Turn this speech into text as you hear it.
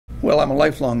Well, I'm a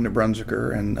lifelong New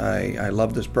Brunswicker, and I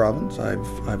love this province.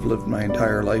 I've lived my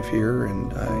entire life here,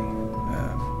 and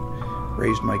I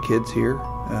raised my kids here.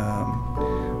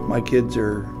 My kids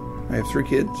I have 3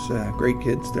 kids, great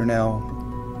kids. They're now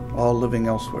all living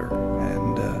elsewhere,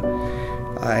 and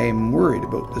I'm worried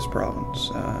about this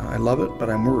province. I love it, but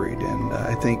I'm worried, and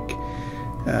I think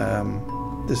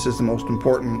this is the most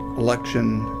important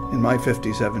election in my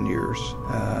 57 years,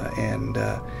 and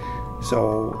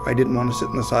so I didn't want to sit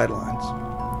in the sidelines.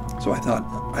 So I thought,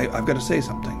 I've got to say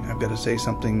something. I've got to say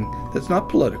something that's not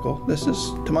political. This is,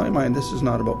 to my mind, this is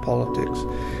not about politics.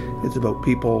 It's about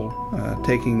people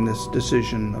taking this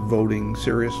decision of voting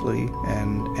seriously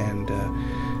and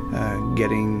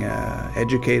getting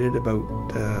educated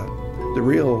about the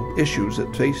real issues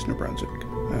that face New Brunswick,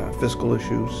 fiscal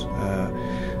issues,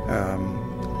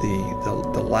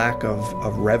 the lack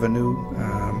of revenue.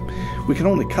 We can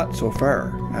only cut so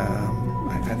far.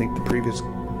 I think the previous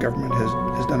government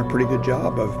has done a pretty good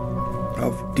job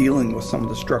of dealing with some of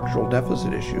the structural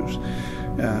deficit issues,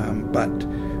 but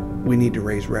we need to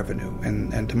raise revenue,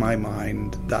 and to my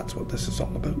mind, that's what this is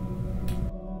all about.